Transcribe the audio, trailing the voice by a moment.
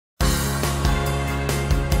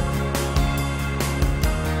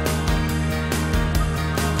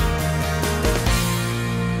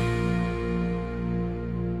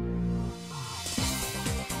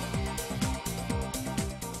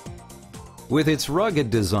With its rugged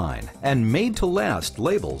design and made-to-last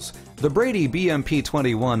labels, the Brady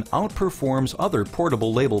BMP21 outperforms other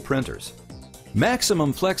portable label printers.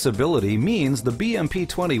 Maximum flexibility means the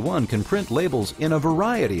BMP21 can print labels in a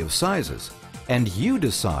variety of sizes, and you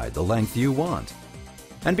decide the length you want.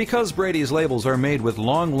 And because Brady's labels are made with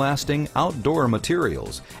long-lasting outdoor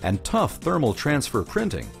materials and tough thermal transfer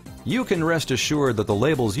printing, you can rest assured that the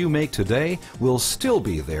labels you make today will still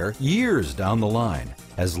be there years down the line,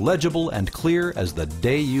 as legible and clear as the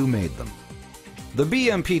day you made them. The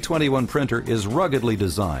BMP21 printer is ruggedly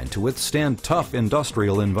designed to withstand tough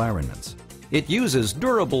industrial environments. It uses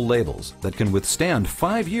durable labels that can withstand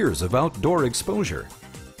 5 years of outdoor exposure.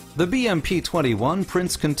 The BMP21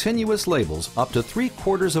 prints continuous labels up to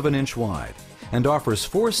 3/4 of an inch wide and offers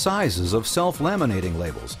 4 sizes of self-laminating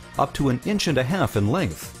labels up to 1.5 inches in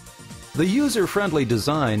length. The user-friendly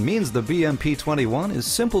design means the BMP21 is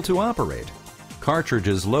simple to operate.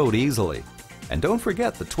 Cartridges load easily, and don't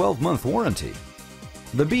forget the 12-month warranty.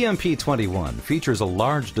 The BMP21 features a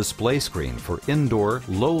large display screen for indoor,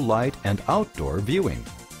 low-light, and outdoor viewing,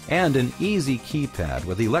 and an easy keypad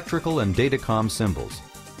with electrical and datacom symbols.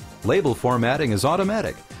 Label formatting is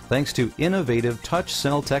automatic thanks to innovative touch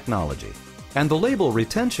cell technology, and the label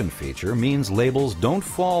retention feature means labels don't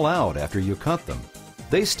fall out after you cut them.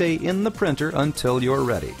 They stay in the printer until you're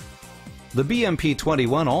ready. The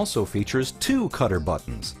BMP21 also features 2 cutter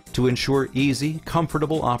buttons to ensure easy,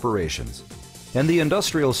 comfortable operations. And the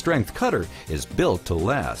industrial strength cutter is built to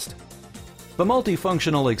last. The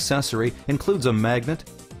multifunctional accessory includes a magnet,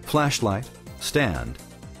 flashlight, stand,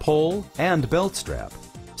 pole, and belt strap.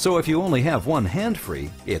 So if you only have one hand free,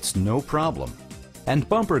 it's no problem. And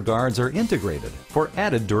bumper guards are integrated for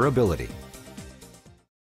added durability.